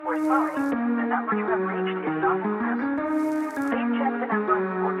sorry. The number you have reached is not in service. Please check the number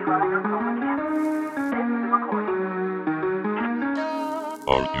or try your call again. This is a recording.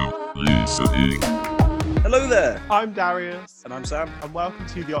 Are you listening? Hello there, I'm Darius, and I'm Sam. and welcome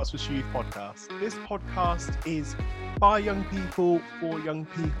to the Oxford Youth Podcast. This podcast is by young people, for young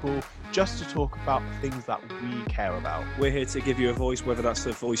people, just to talk about the things that we care about. We're here to give you a voice, whether that's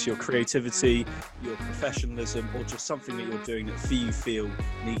to voice your creativity, your professionalism, or just something that you're doing that you feel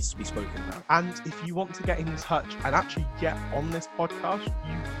needs to be spoken about. And if you want to get in touch and actually get on this podcast,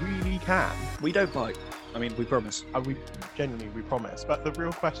 you really can. We don't bite. I mean, we promise. And we promise. But the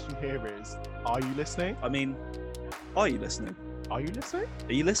real question here is, are you listening? I mean, are you listening? Are you listening?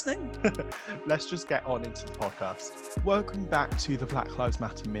 Are you listening? Let's just get on into the podcast. Welcome back to the Black Lives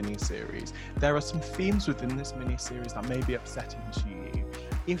Matter mini-series. There are some themes within this mini-series that may be upsetting to you.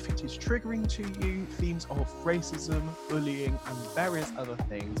 If it is triggering to you, themes of racism, bullying, and various other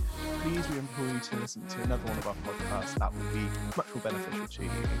things, please we implore you to listen to another one of our podcasts that will be much more beneficial to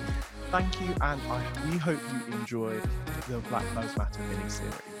you. Thank you, and we hope you enjoy the Black Lives Matter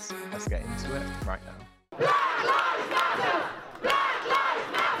mini-series. Let's get into it right now. Black Lives Matter! Black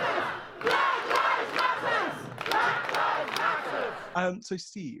Lives Matter! Black Lives Matter! Black Lives Matter! So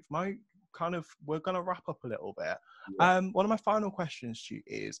Steve, we're gonna wrap up a little bit. One of my final questions to you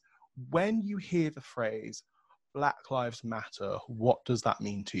is, when you hear the phrase Black Lives Matter, what does that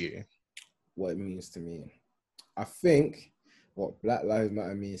mean to you? What it means to me, I think what Black Lives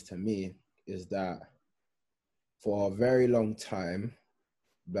Matter means to me is that for a very long time,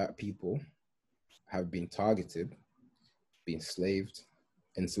 Black people have been targeted, been enslaved,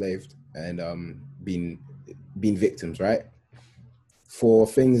 and been victims, right? For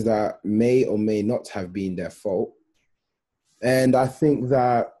things that may or may not have been their fault. And I think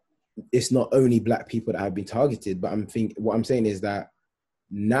that it's not only Black people that have been targeted, but what I'm saying is that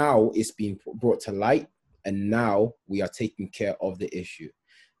now it's been brought to light, and now we are taking care of the issue,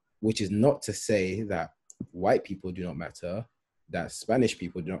 which is not to say that white people do not matter, that Spanish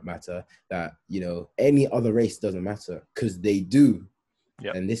people do not matter, that, any other race doesn't matter, because they do.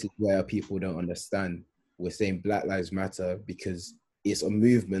 Yep. And this is where people don't understand. We're saying Black Lives Matter because it's a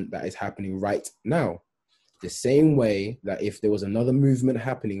movement that is happening right now. The same way that if there was another movement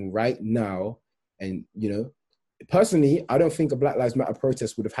happening right now, and, personally, I don't think a Black Lives Matter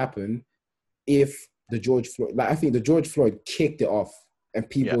protest would have happened if I think the George Floyd kicked it off and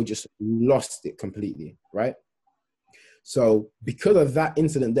people just lost it completely, right? So because of that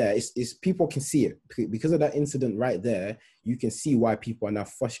incident there, it's people can see it. Because of that incident right there, you can see why people are now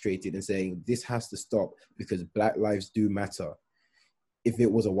frustrated and saying, this has to stop because Black lives do matter. If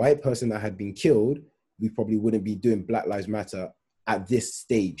it was a white person that had been killed, we probably wouldn't be doing Black Lives Matter at this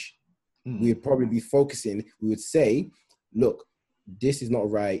stage. We'd probably be focusing, we would say, look, this is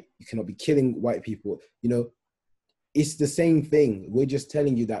not right. You cannot be killing white people. It's the same thing. We're just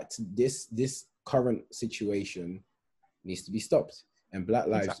telling you that this current situation needs to be stopped. And Black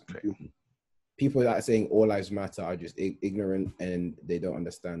lives, people that are saying all lives matter are just ignorant and they don't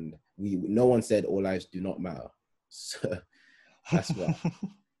understand. No one said all lives do not matter. So that's what.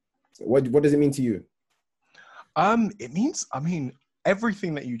 What does it mean to you? It means,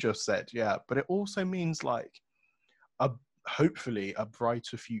 everything that you just said, but it also means hopefully a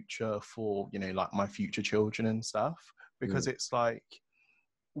brighter future for, my future children and stuff, because it's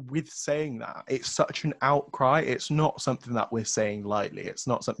with saying that, it's such an outcry. It's not something that we're saying lightly. It's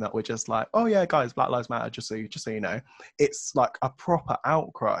not something that we're just like, oh yeah, guys, Black Lives Matter, just so you know. It's like a proper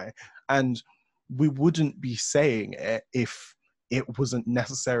outcry, and we wouldn't be saying it if it wasn't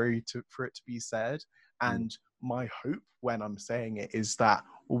necessary for it to be said. And my hope when I'm saying it is that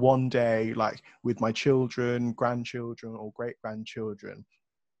one day, with my children, grandchildren, or great-grandchildren,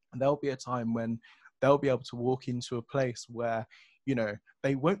 there'll be a time when they'll be able to walk into a place where,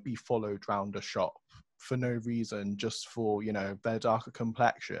 they won't be followed round a shop for no reason, just for, their darker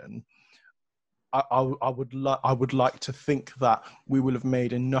complexion. I would like to think that we will have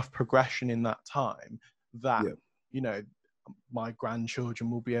made enough progression in that time that, my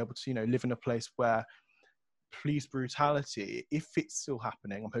grandchildren will be able to, live in a place where police brutality, if it's still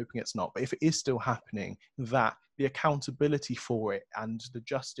happening, I'm hoping it's not, but if it is still happening, that the accountability for it and the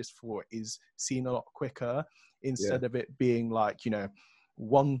justice for it is seen a lot quicker, instead of it being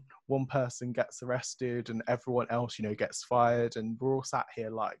one person gets arrested and everyone else, gets fired, and we're all sat here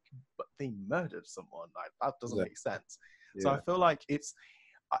but they murdered someone. That doesn't make sense. So I feel like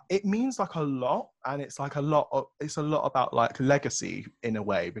it means a lot, and it's a lot about legacy in a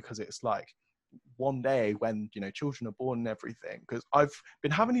way, because it's one day when, children are born and everything, because I've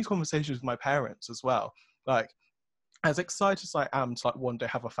been having these conversations with my parents as well. as excited as I am to like one day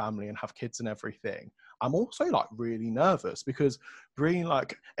have a family and have kids and everything, I'm also like really nervous because bringing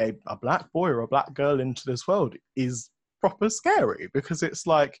like a black boy or a black girl into this world is proper scary, because it's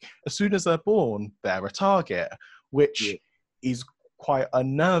like as soon as they're born, they're a target, which is quite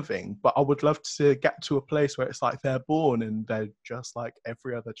unnerving. But I would love to get to a place where it's like they're born and they're just like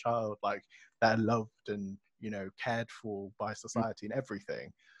every other child, like they're loved and, you know, cared for by society and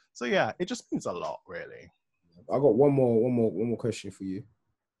everything. So yeah, it just means a lot, really. I got one more question for you.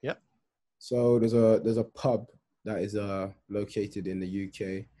 Yep. So there's a pub that is located in the UK,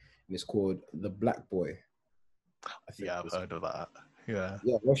 and it's called the Black Boy. Yeah, I've heard of that. Yeah.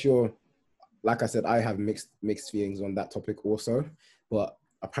 Yeah. What's your, like I said, I have mixed feelings on that topic also, but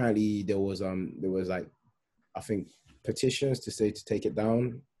apparently there was like, I think, petitions to say to take it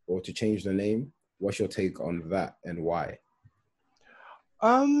down or to change the name. What's your take on that and why?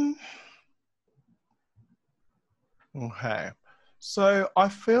 Okay. So I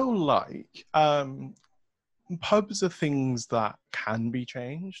feel like pubs are things that can be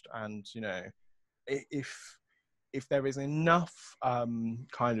changed, and you know, if there is enough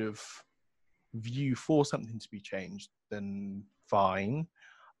kind of view for something to be changed, then fine.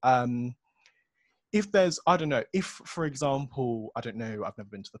 If there's, I don't know, if for example, I don't know, I've never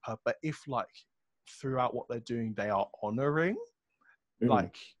been to the pub, but if like throughout what they're doing, they are honouring,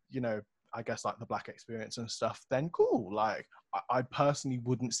 like, you know, I guess like the black experience and stuff, then cool. Like I personally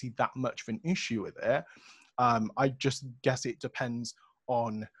wouldn't see that much of an issue with it. I just guess it depends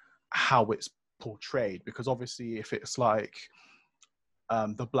on how it's portrayed, because obviously if it's like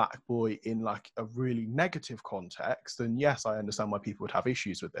the black boy in like a really negative context, then yes, I understand why people would have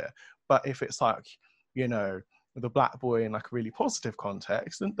issues with it. But if it's like, you know, the black boy in like a really positive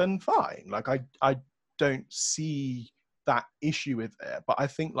context, then fine. Like I don't see that issue with it. But I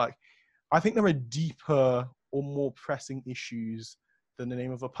think there are deeper or more pressing issues than the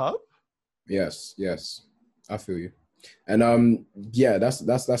name of a pub. Yes, I feel you. And yeah,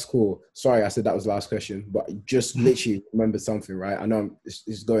 that's cool. Sorry, I said that was the last question, but just literally remembered something, right? I know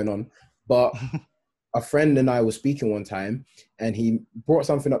it's going on, but a friend and I were speaking one time, and he brought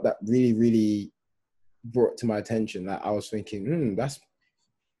something up that really, really brought to my attention. That I was thinking, that's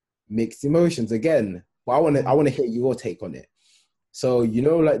mixed emotions again. But I want to hear your take on it. So, you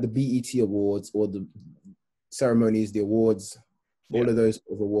know, like the BET Awards or the ceremonies, the awards, all of those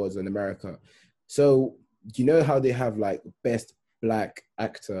awards in America. So, you know how they have like best black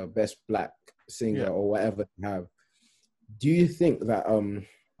actor, best black singer, or whatever they have. Do you think that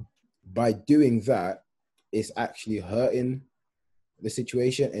by doing that, it's actually hurting the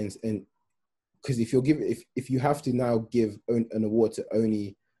situation? And because if you have to now give an award to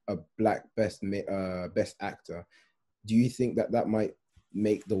only a black best actor, do you think that might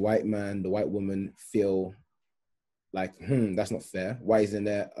make the white man, the white woman feel like, that's not fair? Why isn't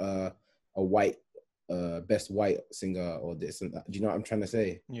there a white best white singer or this and that? Do you know what I'm trying to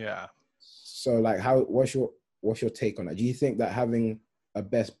say? Yeah. So like, what's your take on that? Do you think that having a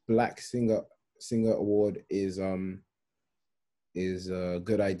best black singer award is a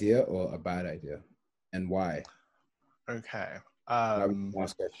good idea or a bad idea, and why? Okay.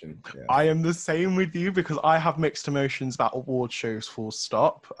 Last question. Yeah. I am the same with you, because I have mixed emotions about award shows, full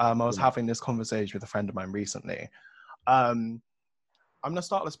stop. I was having this conversation with a friend of mine recently. I'm going to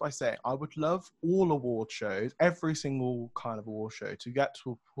start this by saying I would love all award shows, every single kind of award show, to get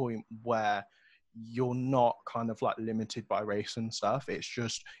to a point where you're not kind of like limited by race and stuff. It's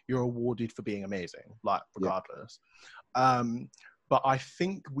just you're awarded for being amazing, like regardless. But I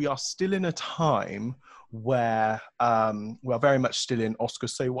think we are still in a time where we're very much still in Oscars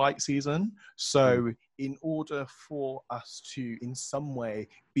So White season. So in order for us to in some way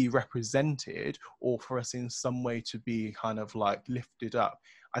be represented, or for us in some way to be kind of like lifted up,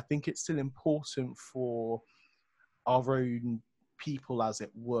 I think it's still important for our own people, as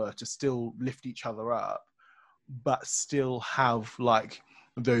it were, to still lift each other up, but still have like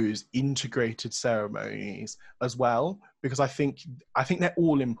those integrated ceremonies as well, because I think they're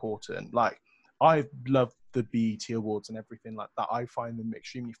all important. Like, I love the BET Awards and everything like that. I find them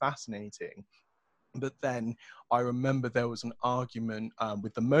extremely fascinating. But then I remember there was an argument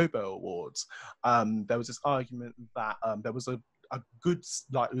with the MOBO Awards. There was this argument that there was a good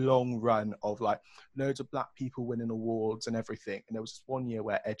like long run of like loads of black people winning awards and everything, and there was this one year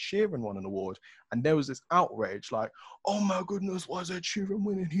where Ed Sheeran won an award, and there was this outrage like, oh my goodness, why is Ed Sheeran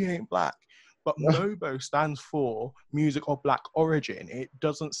winning? He ain't black. But MOBO stands for Music of Black Origin. It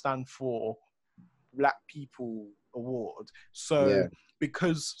doesn't stand for Black People Award. So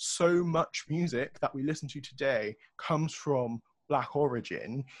because so much music that we listen to today comes from Black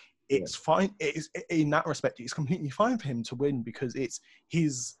origin, it's fine. It is, in that respect, it's completely fine for him to win because it's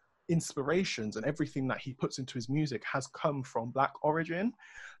his inspirations and everything that he puts into his music has come from Black origin.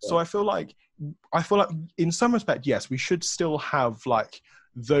 So I feel like in some respect, yes, we should still have like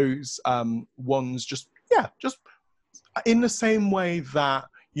those ones just in the same way that,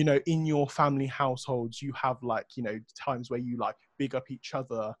 you know, in your family households, you have like, you know, times where you like big up each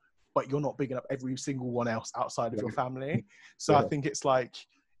other, but you're not bigging up every single one else outside of your family. So I think it's like,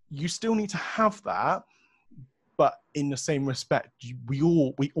 you still need to have that, but in the same respect, we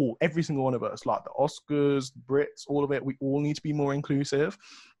all, every single one of us, like the Oscars, Brits, all of it, we all need to be more inclusive,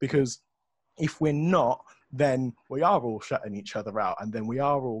 because if we're not, then we are all shutting each other out, and then we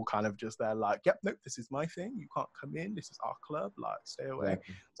are all kind of just there like, yep, nope, this is my thing, you can't come in, this is our club, like stay away.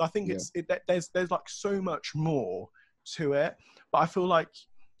 So I think there's like so much more to it, but I feel like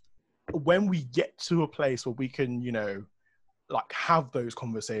when we get to a place where we can, you know, like have those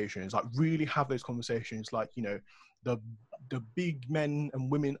conversations, like really have those conversations, like, you know, the big men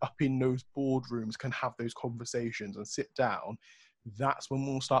and women up in those boardrooms can have those conversations and sit down, that's when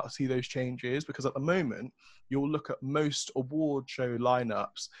we'll start to see those changes. Because at the moment, you'll look at most award show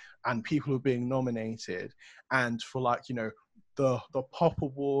lineups and people who are being nominated, and for like, you know, the pop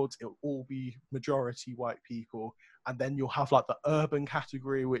awards, it'll all be majority white people, and then you'll have like the urban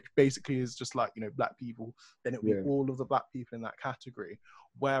category, which basically is just like, you know, Black people, then it'll be all of the Black people in that category.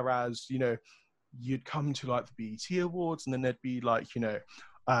 Whereas, you know, you'd come to like the BET Awards, and then there'd be like, you know,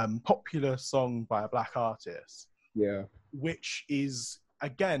 popular song by a Black artist, which is,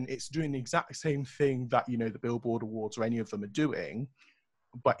 again, it's doing the exact same thing that, you know, the Billboard Awards or any of them are doing,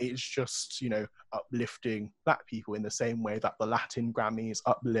 but it's just, you know, uplifting Black people in the same way that the Latin Grammys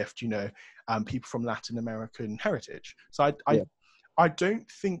uplift, you know, people from Latin American heritage. So I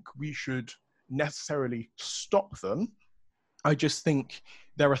don't think we should necessarily stop them. I just think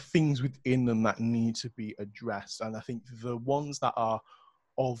there are things within them that need to be addressed. And I think the ones that are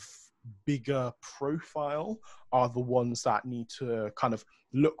of bigger profile are the ones that need to kind of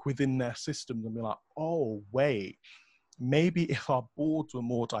look within their systems and be like, oh, wait, maybe if our boards were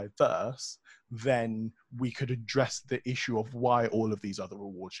more diverse, then we could address the issue of why all of these other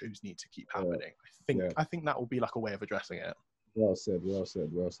award shows need to keep happening. I think that will be like a way of addressing it. Well said.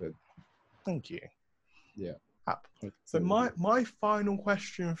 Thank you. Yeah. So my final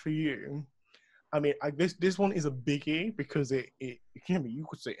question for you, I mean, this one is a biggie, because it you know, you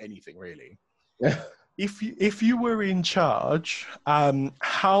could say anything really. If you were in charge,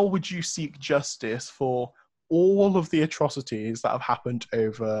 how would you seek justice for all of the atrocities that have happened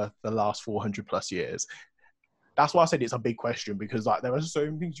over the last 400 plus years? That's why I said it's a big question, because like there are so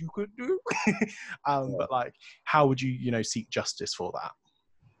many things you could do. But like, how would you, you know, seek justice for that?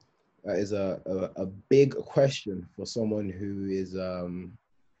 That is a big question for someone who is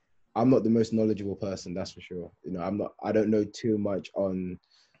I'm not the most knowledgeable person, that's for sure. You know, I don't know too much on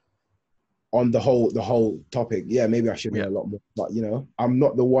the whole topic. Yeah, maybe I should know a lot more, but you know, I'm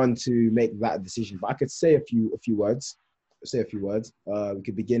not the one to make that decision. But I could say a few words. We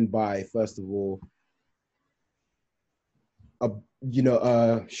could begin by, first of all,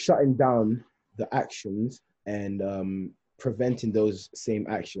 shutting down the actions and preventing those same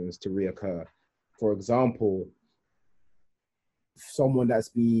actions to reoccur. For example, someone that's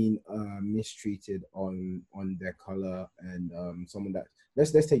been mistreated on their color, and someone that,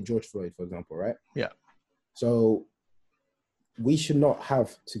 let's take George Floyd, for example, right? Yeah. So we should not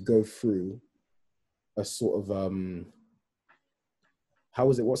have to go through a sort of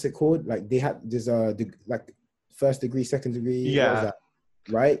what's it called? Like there's like first degree, second degree. Yeah. What was that?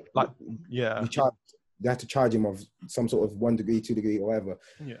 Right? Like, yeah. They had to charge him of some sort of 1 degree, 2 degree, or whatever.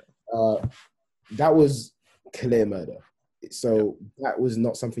 Yeah. That was clear murder. So that was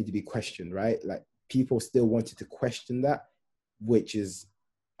not something to be questioned, right? Like, people still wanted to question that, which is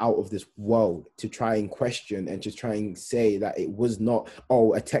out of this world, to try and question and to try and say that it was not,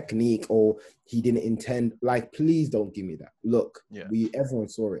 a technique, or he didn't intend. Like, please don't give me that. Look, everyone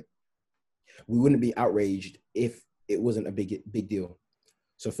saw it. We wouldn't be outraged if it wasn't a big deal.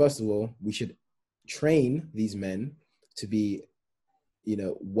 So first of all, we should train these men to be, you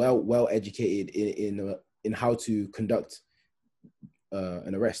know, well educated in how to conduct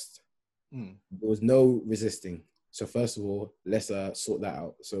an arrest. There was no resisting. So first of all, let's sort that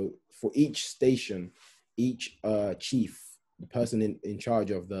out. So for each station, each chief, the person in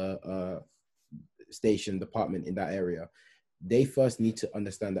charge of the station department in that area, they first need to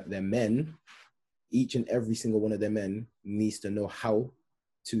understand that their men, each and every single one of their men, needs to know how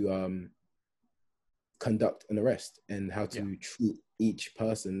to conduct an arrest and how to treat each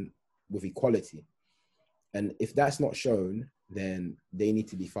person with equality. And if that's not shown, then they need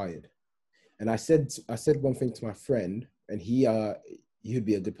to be fired. And I said one thing to my friend, and he'd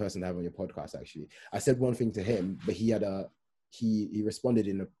be a good person to have on your podcast, actually. I said one thing to him, but he responded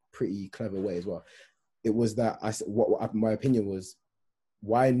in a pretty clever way as well. It was that my opinion was,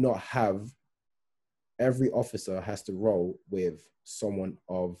 why not have every officer has to roll with someone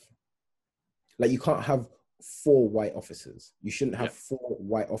of, like, you can't have 4 white officers. You shouldn't have 4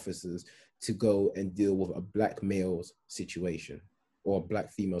 white officers to go and deal with a black male's situation or a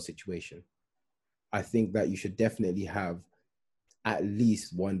black female situation. I think that you should definitely have at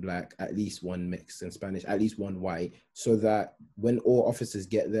least 1 black, at least 1 mixed and Spanish, at least 1 white, so that when all officers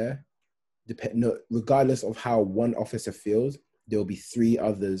get there, regardless of how one officer feels, there'll be 3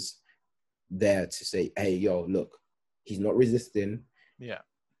 others there to say, hey, yo, look, he's not resisting. Yeah.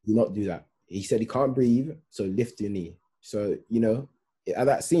 Do not do that. He said he can't breathe, so lift your knee. So, you know, at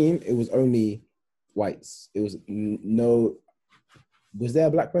that scene, it was only whites. It was was there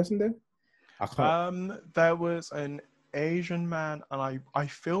a black person there? I can't. There was an Asian man, and I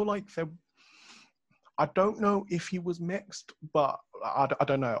feel like I don't know if he was mixed, but I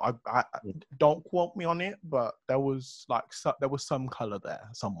don't know. I don't quote me on it, but there was some color there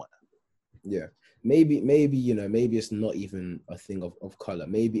somewhere. Yeah, maybe you know, maybe it's not even a thing of color.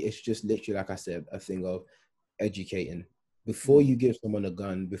 Maybe it's just literally, like I said, a thing of educating. Before you give someone a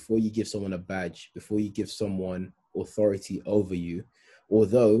gun, before you give someone a badge, before you give someone authority over you,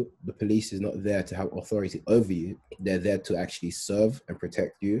 although the police is not there to have authority over you, they're there to actually serve and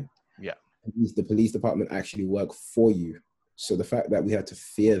protect you. Yeah. The police department actually work for you. So the fact that we have to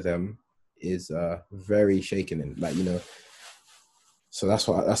fear them is very shaken, like, you know. So that's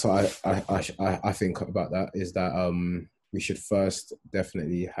what I think about that, is that we should first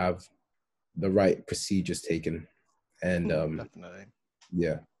definitely have the right procedures taken, and definitely.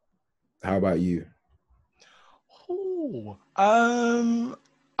 Yeah. How about you? Oh,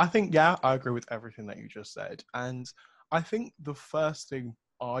 I think, I agree with everything that you just said, and I think the first thing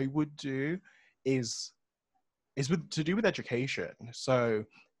I would do is to do with education. So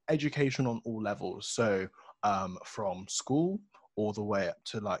education on all levels. So from school all the way up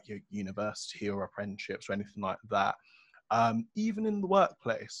to like your university or apprenticeships or anything like that. Even in the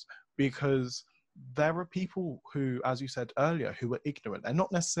workplace, because there are people who, as you said earlier, who are ignorant. They're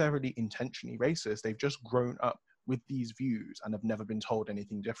not necessarily intentionally racist. They've just grown up with these views and have never been told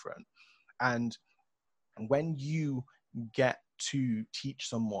anything different. And when you get to teach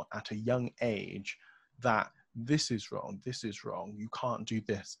someone at a young age that this is wrong, you can't do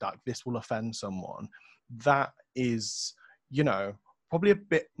this, like this will offend someone, that is, you know, probably a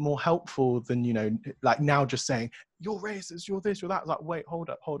bit more helpful than, you know, like now just saying, you're racist, you're this, you're that. It's like, wait, hold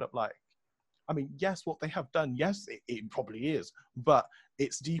up. Like, I mean, yes, what they have done, yes, it probably is, but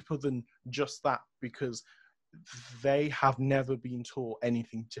it's deeper than just that, because they have never been taught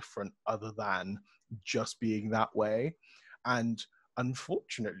anything different other than just being that way. And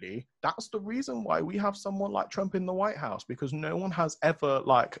unfortunately, that's the reason why we have someone like Trump in the White House, because no one has ever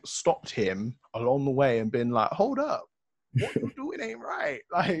like stopped him along the way and been like, hold up, what you're doing ain't right.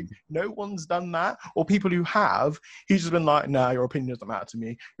 Like, no one's done that. Or people who have, he's just been like, nah, your opinion doesn't matter to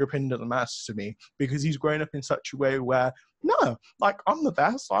me. Your opinion doesn't matter to me, because he's grown up in such a way where, no, like, I'm the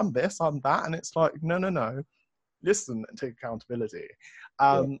best, I'm this, I'm that. And it's like, no. Listen and take accountability.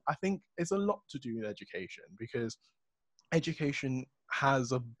 I think it's a lot to do with education, because education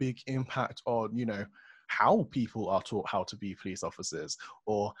has a big impact on, you know, how people are taught how to be police officers,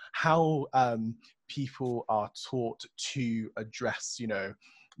 or how people are taught to address, you know,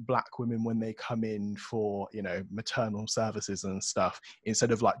 black women when they come in for, you know, maternal services and stuff,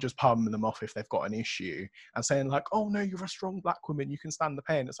 instead of like just palming them off if they've got an issue and saying like, oh no, you're a strong black woman, you can stand the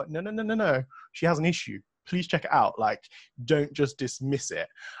pain. It's like, no, she has an issue, please check it out. Like, don't just dismiss it.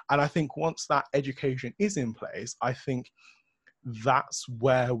 And I think once that education is in place, I think that's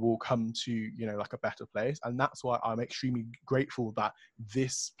where we'll come to, you know, like a better place. And that's why I'm extremely grateful that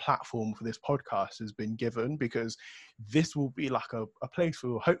this platform for this podcast has been given, because this will be like a place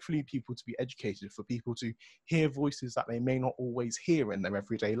for hopefully people to be educated, for people to hear voices that they may not always hear in their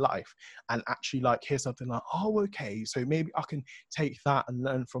everyday life, and actually like hear something like, oh, okay, so maybe I can take that and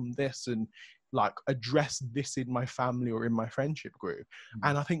learn from this and like address this in my family or in my friendship group.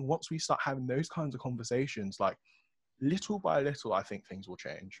 And I think once we start having those kinds of conversations, like little by little, I think things will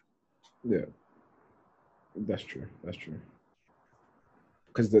change. Yeah, that's true.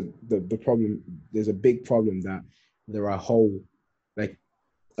 Because the problem, there's a big problem that there are whole, like,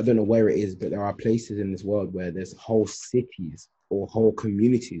 I don't know where it is, but there are places in this world where there's whole cities or whole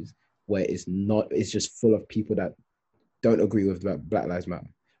communities where it's just full of people that don't agree with Black Lives Matter,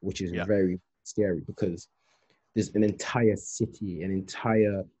 which is very scary, because there's an entire city, an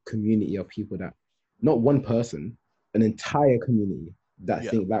entire community of people that, not one person, an entire community that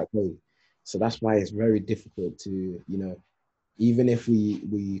think that way. So that's why it's very difficult to, you know, even if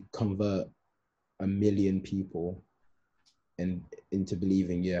we convert 1 million people and into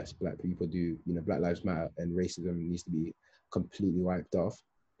believing, yes, Black people do, you know, Black Lives Matter and racism needs to be completely wiped off,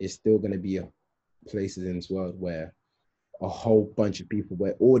 it's still going to be places in this world where a whole bunch of people,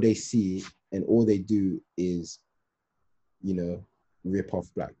 where all they see and all they do is, you know, rip off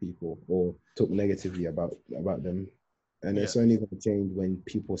Black people or talk negatively about them. And it's only going to change when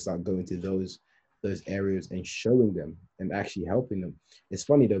people start going to those areas and showing them and actually helping them. It's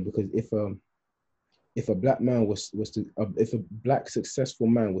funny though, because if a Black man if a Black successful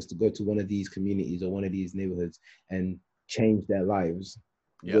man was to go to one of these communities or one of these neighborhoods and change their lives,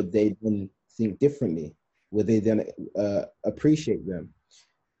 would they then think differently? Would they then appreciate them?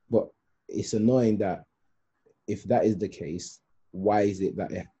 But it's annoying that if that is the case, why is it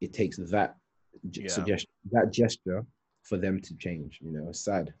that it takes that suggestion, that gesture for them to change? You know, it's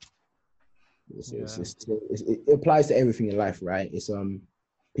sad. It applies to everything in life, right? It's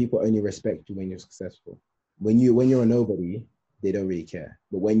people only respect you when you're successful. When you're a nobody, they don't really care.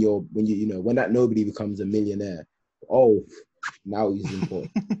 But when that nobody becomes a millionaire, oh, now he's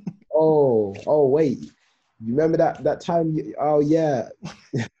important. oh wait, you remember that time? Oh yeah.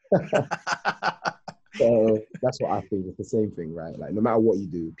 So that's what I think. It's the same thing, right? Like no matter what you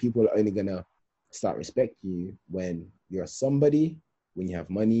do, people are only gonna start respecting you when you're somebody, when you have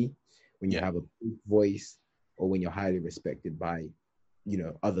money, when you have a big voice, or when you're highly respected by, you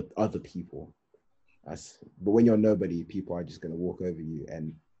know, other people. But when you're nobody, people are just gonna walk over you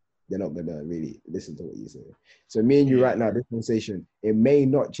and they're not gonna really listen to what you say. So me and you right now, this conversation, it may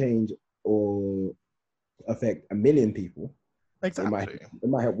not change or affect 1 million people. Exactly. It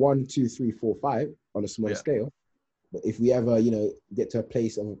might have 1, 2, 3, 4, 5 on a small scale. But if we ever, you know, get to a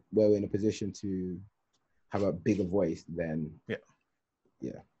place of where we're in a position to have a bigger voice, then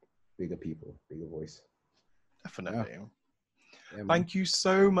bigger people, bigger voice. Definitely. Yeah, thank you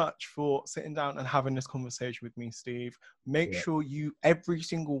so much for sitting down and having this conversation with me, Steve. Make sure every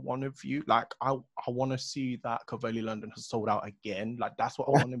single one of you, like I want to see that Cavoli London has sold out again. Like that's what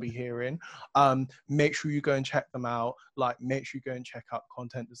I want to be hearing. Make sure you go and check them out. Like make sure you go and check out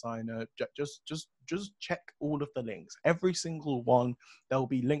Content Designer. Just check all of the links, every single one. There'll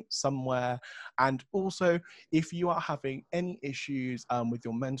be linked somewhere. And also, if you are having any issues with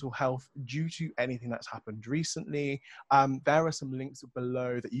your mental health due to anything that's happened recently, there are some links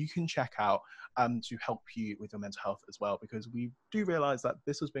below that you can check out to help you with your mental health as well, because we do realize that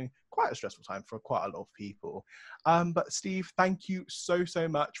this has been quite a stressful time for quite a lot of people. But Steve, thank you so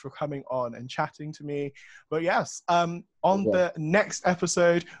much for coming on and chatting to me. But yes, on the next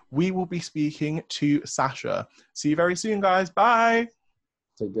episode, we will be speaking to Sasha. See you very soon, guys. Bye.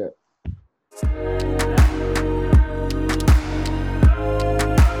 Take care.